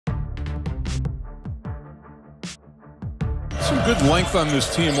Some good length on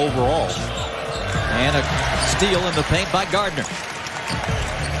this team overall. And a steal in the paint by Gardner.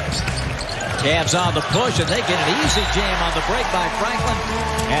 Cavs on the push, and they get an easy jam on the break by Franklin.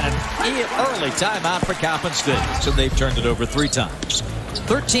 And an early timeout for Coppin State. So they've turned it over 3 times.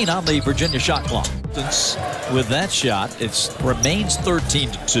 13 on the Virginia shot clock. With that shot, it remains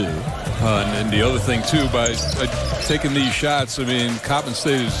 13-2. And the other thing, too, by taking these shots, I mean, Coppin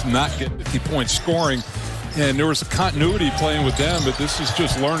State is not getting 50-point scoring. And there was a continuity playing with them, but this is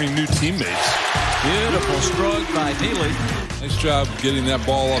just learning new teammates. Beautiful stroke by Neely. Nice job getting that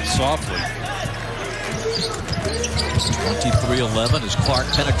ball up softly. 23-11 as Clark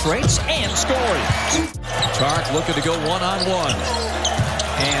penetrates and scores. Tark looking to go one-on-one.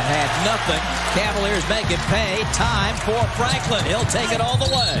 And had nothing. Cavaliers make it pay. Time for Franklin. He'll take it all the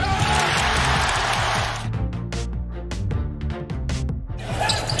way.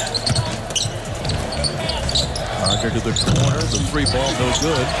 Gardner to the corner. The 3-ball no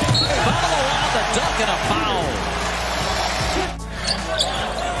good. Follow on the dunk and a foul.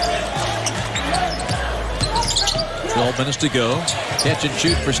 Minutes to go. Catch and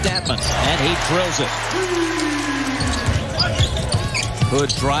shoot for Statman. And he drills it.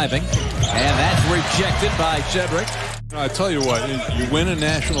 Hood driving. And that's rejected by Shedrick. I tell you what, you win a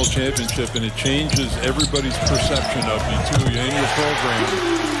national championship and it changes everybody's perception of you too. You end your program.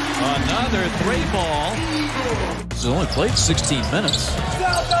 Another 3-ball. He's only played 16 minutes.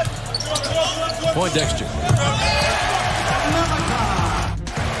 Poindexter.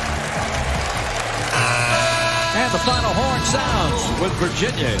 And the final horn sounds with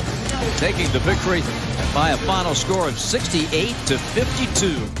Virginia taking the victory by a final score of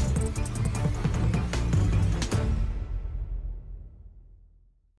 68-52.